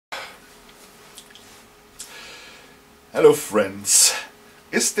Hello friends,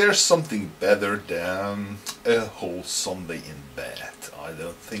 is there something better than a whole Sunday in bed? I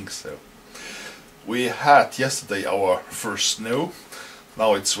don't think so. We had yesterday our first snow,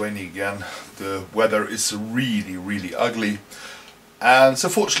 now it's raining again, the weather is really ugly, and so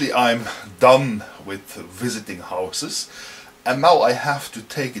fortunately I'm done with visiting houses and now I have to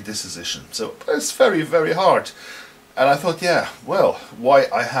take a decision. So it's very hard. And I thought, yeah, well, why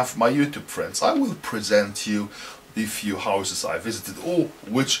I have my YouTube friends, I will present you the few houses I visited, or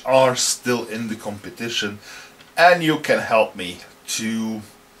which are still in the competition, and you can help me to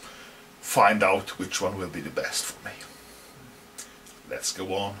find out which one will be the best for me. Let's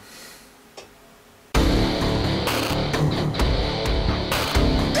go on.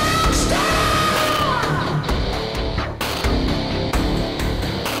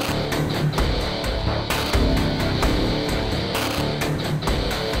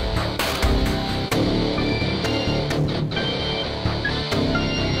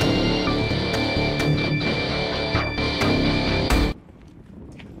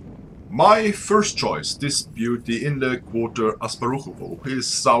 My first choice, this beauty in the quarter Asparuhovo, is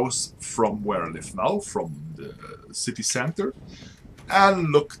south from where I live now, from the city center.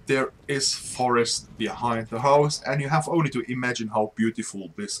 And look, there is forest behind the house, and you have only to imagine how beautiful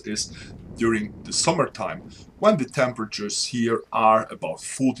this is during the summertime, when the temperatures here are about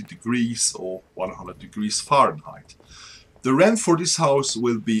 40 degrees or 100 degrees Fahrenheit. The rent for this house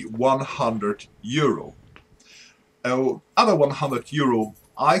will be €100. Other €100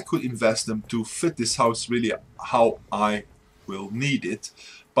 I could invest them to fit this house really how I will need it,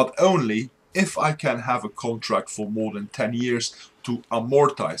 but only if I can have a contract for more than 10 years to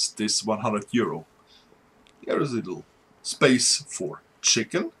amortize this €100. There is a little space for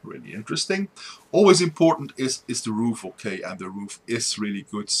chicken, really interesting. Always important is the roof okay, and the roof is really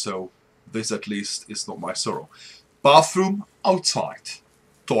good, so this at least is not my sorrow. Bathroom outside.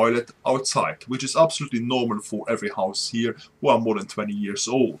 Toilet outside, which is absolutely normal for every house here who are more than 20 years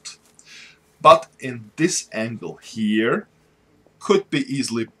old. But in this angle here could be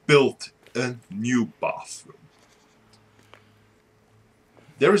easily built a new bathroom.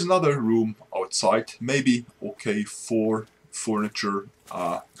 There is another room outside, maybe okay for furniture,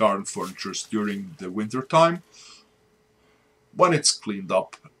 garden furniture during the winter time. When it's cleaned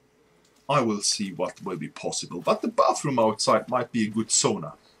up, I will see what will be possible, but the bathroom outside might be a good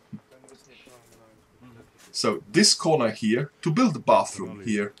sauna. So this corner here, to build a bathroom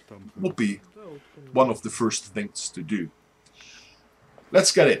here, would be one of the first things to do.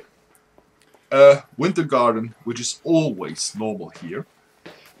 Let's get it. A winter garden, which is always normal here.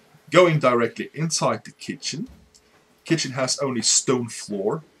 Going directly inside the kitchen. Kitchen has only stone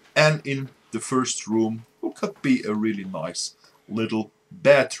floor, and in the first room could be a really nice little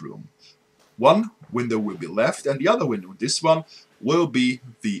bedroom. One window will be left, and the other window, this one, will be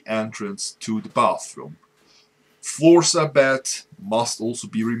the entrance to the bathroom. Floors are bad, must also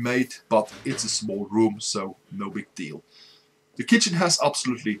be remade, but it's a small room, so no big deal. The kitchen has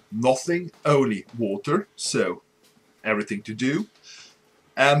absolutely nothing, only water, so everything to do.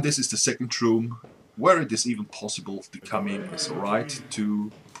 And this is the second room, where it is even possible to come in, it's alright,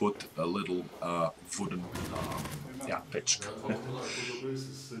 to put a little wooden pitch.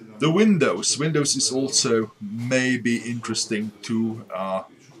 The windows is also maybe interesting to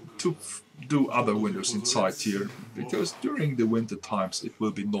do other windows inside here, because during the winter times it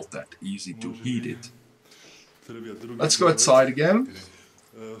will be not that easy to heat it. Let's go outside again.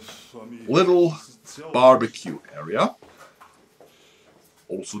 Little barbecue area.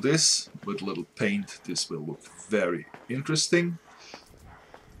 Also this, with little paint, this will look very interesting.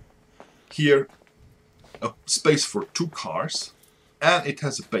 Here a space for 2 cars, and it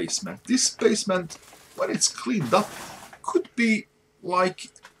has a basement. This basement, when it's cleaned up, could be like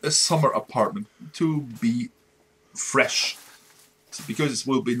a summer apartment, to be fresh, because it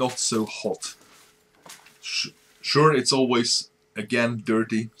will be not so hot. Sure, it's always again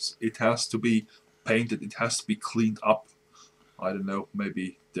dirty, it has to be painted, it has to be cleaned up. I don't know,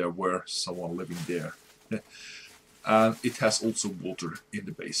 maybe there were someone living there. And it has also water in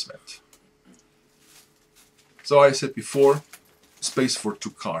the basement. So I said before, space for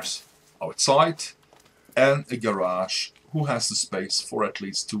 2 cars outside, and a garage who has the space for at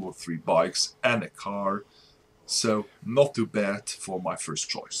least 2 or 3 bikes and a car. So not too bad for my first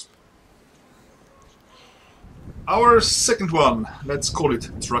choice. Our second one, let's call it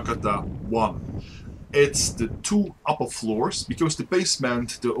Trakata 1. It's the 2 upper floors, because the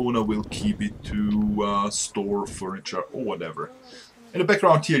basement the owner will keep it to store furniture or whatever. In the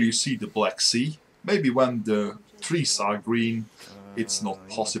background here you see the Black Sea. Maybe when the trees are green it's not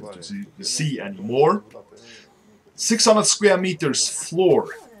possible to see anymore. 600 square meters floor.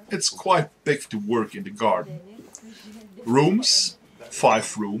 It's quite big to work in the garden. Rooms,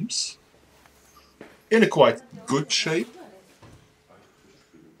 5 rooms, in a quite good shape.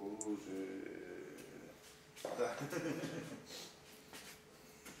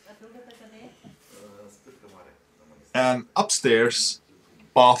 And upstairs,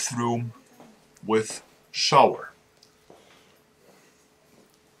 bathroom with shower.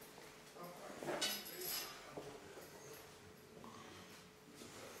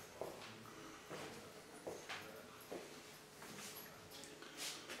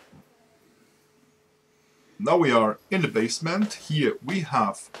 Now we are in the basement. Here we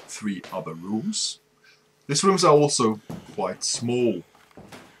have 3 other rooms. These rooms are also quite small.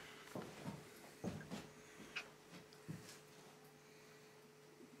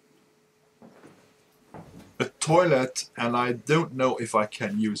 A toilet, and I don't know if I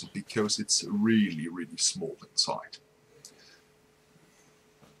can use it because it's really small inside.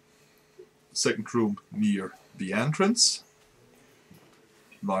 Second room near the entrance.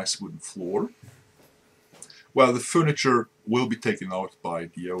 Nice wooden floor. Well, the furniture will be taken out by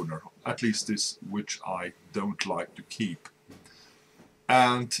the owner, at least this which I don't like to keep.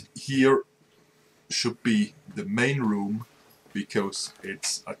 And here should be the main room because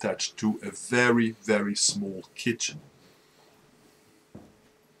it's attached to a very small kitchen.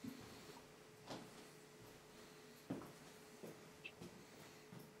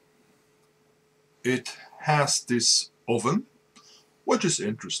 It has this oven, which is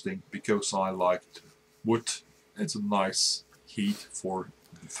interesting because I liked wood. It's a nice heat for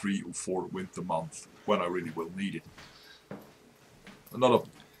the 3 or 4 winter months when I really will need it. Another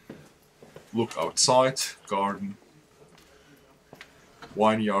look outside, garden,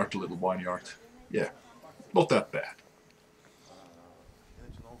 vineyard, a little vineyard. Yeah, not that bad.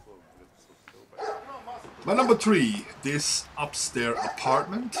 My number 3, this upstairs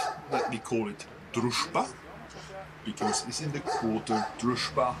apartment, let me call it Družba, because it's in the quarter.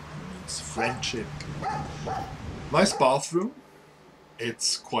 Družba means friendship. Nice bathroom.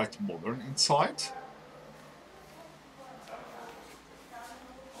 It's quite modern inside.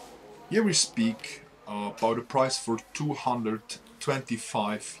 Here we speak about a price for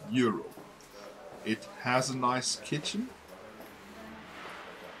 225 euro. It has a nice kitchen.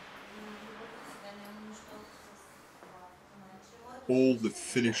 All the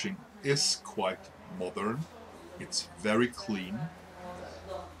finishing is quite modern. It's very clean.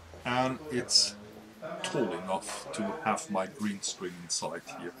 And it's tall enough to have my green screen inside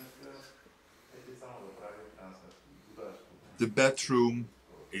here. The bedroom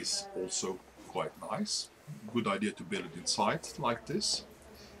is also quite nice. Good idea to build it inside like this.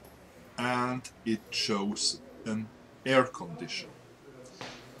 And it shows an air condition.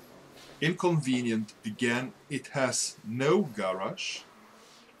 Inconvenient again, it has no garage,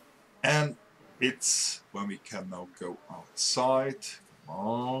 and it's when we can now go outside. Come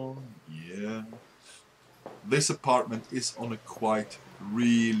on, yeah. This apartment is on a quite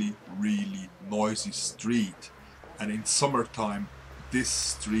really noisy street, and in summertime this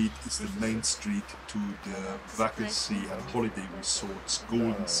street is the main street to the vacancy and holiday resorts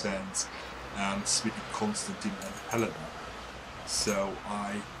Golden Sands and Sveti Konstantin and Helena. So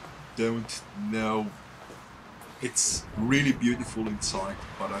I don't know, it's really beautiful inside,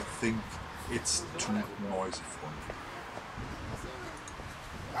 but I think it's too noisy for me.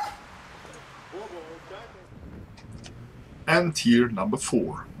 And here number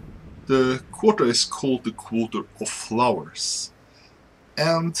 4. The quarter is called the Quarter of Flowers,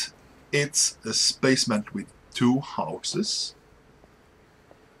 and it's a basement with 2 houses,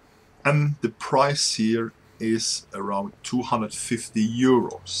 and the price here is around 250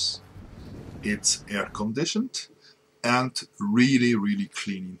 euros. It's air conditioned and really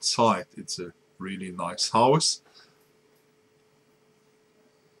clean inside. It's a really nice house.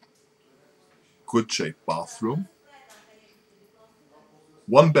 Good shaped bathroom.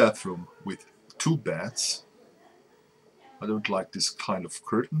 1 bathroom with 2 beds. I don't like this kind of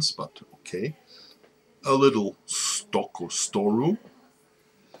curtains, but okay. A little stock or storeroom.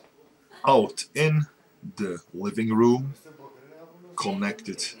 Out in the living room,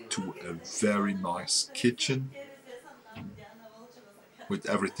 connected to a very nice kitchen with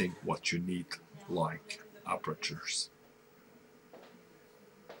everything what you need, like apertures.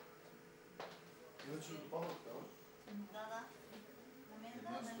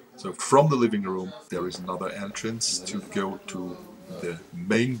 So from the living room there is another entrance to go to the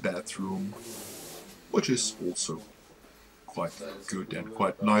main bathroom, which is also quite good and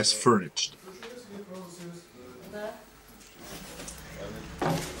quite nice furnished.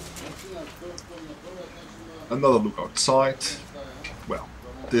 Another look outside. Well,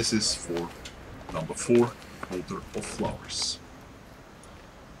 this is for number 4, holder of flowers.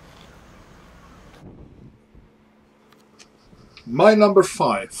 My number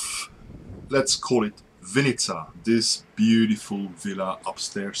 5, let's call it Vinica, this beautiful villa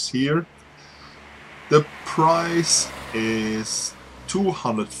upstairs here. The price is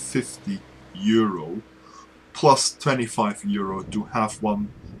 €250 plus €25 to have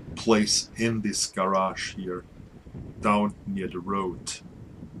one place in this garage here down near the road.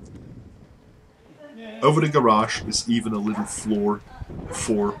 Over the garage is even a little floor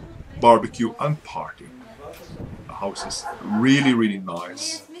for barbecue and party. The house is really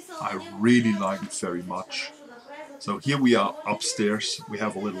nice. I really like it very much. So here we are upstairs. We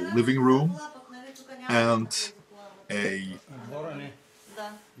have a little living room and a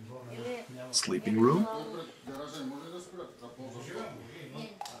sleeping room.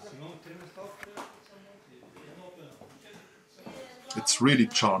 It's really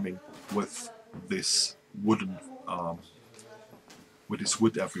charming with this wooden, with this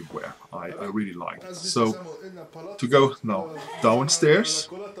wood everywhere. I really like it. So to go now downstairs,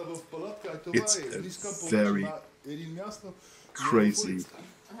 it's a very crazy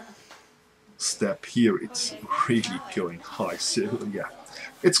step here. It's really going high, so yeah,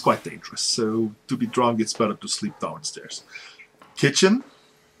 it's quite dangerous. So to be drunk, it's better to sleep downstairs. Kitchen,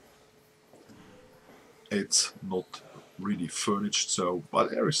 it's not really furnished, so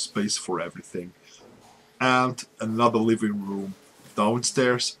but there is space for everything. And another living room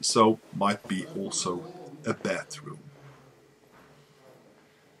downstairs, so might be also a bathroom.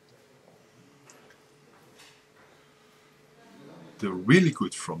 The really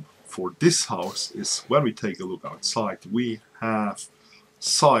good for this house is when we take a look outside, we have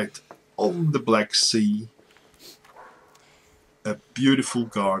sight on the Black Sea, a beautiful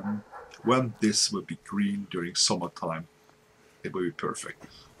garden. When this will be green during summertime, it will be perfect.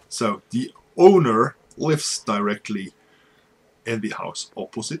 So the owner lives directly in the house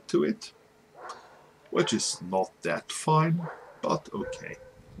opposite to it, which is not that fine, but okay.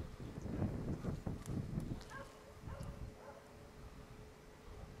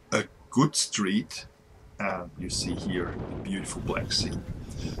 A good street, and you see here the beautiful Black Sea.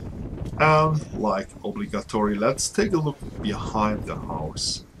 And like obligatory, let's take a look behind the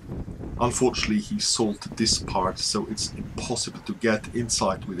house. Unfortunately, he sold this part, so it's impossible to get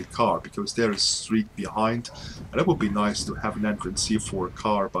inside with a car because there is a street behind, and it would be nice to have an entrance here for a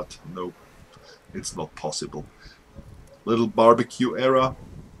car, but no, it's not possible. Little barbecue area,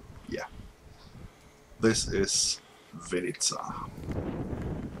 yeah. This is Vinica.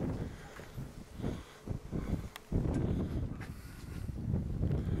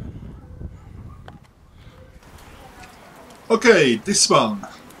 Okay, this one.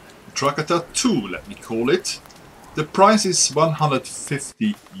 Trakata 2, let me call it. The price is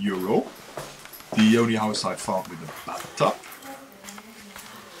 €150. The only house I found with a bathtub.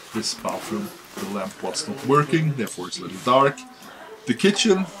 This bathroom, the lamp was not working, therefore it's a little dark. The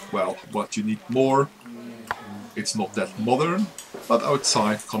kitchen, well, what you need more. It's not that modern, but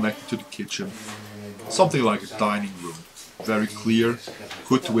outside, connected to the kitchen, something like a dining room. Very clear,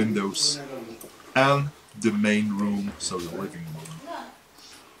 good windows, and the main room, so the living room.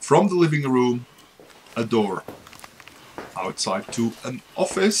 From the living room, a door outside to an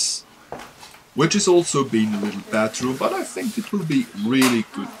office, which is also being a little bedroom, but I think it will be really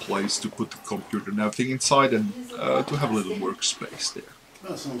good place to put the computer and everything inside and to have a little workspace there.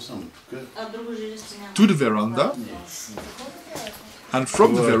 To the veranda, and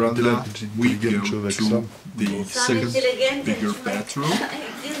from the veranda we go to the second bigger bedroom.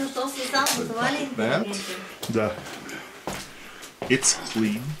 Bed. It's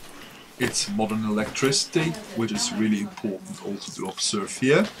clean, it's modern electricity, which is really important also to observe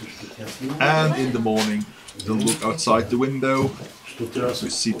here. And in the morning, the look outside the window, we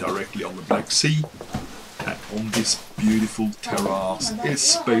see directly on the Black Sea. And on this beautiful terrace is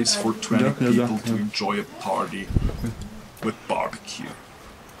space for 20 people to enjoy a party with barbecue.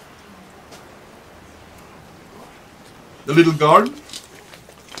 The little garden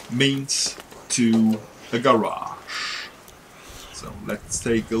means to a garage. So let's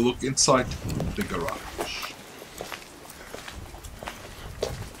take a look inside the garage.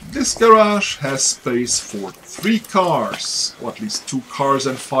 This garage has space for 3 cars, or at least 2 cars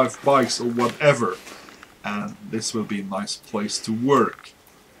and 5 bikes or whatever. And this will be a nice place to work.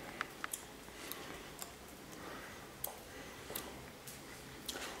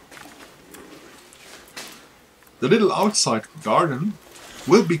 The little outside garden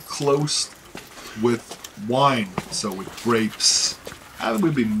will be closed with wine, so with grapes and we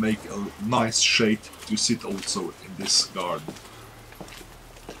will make a nice shade to sit also in this garden.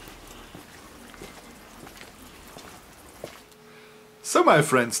 So my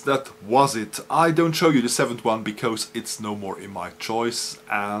friends, that was it. I don't show you the 7th one because it's no more in my choice.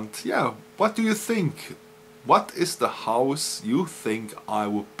 And yeah, what do you think? What is the house you think I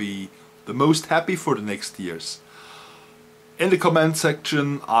would be the most happy for the next years? In the comment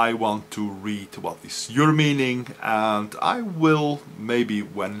section I want to read what is your meaning, and I will maybe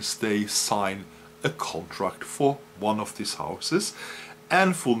Wednesday sign a contract for one of these houses,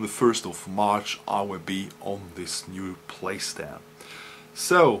 and from the 1st of March I will be on this new place then.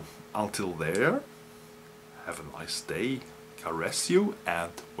 So, until there, have a nice day, caress you,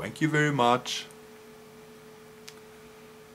 and thank you very much.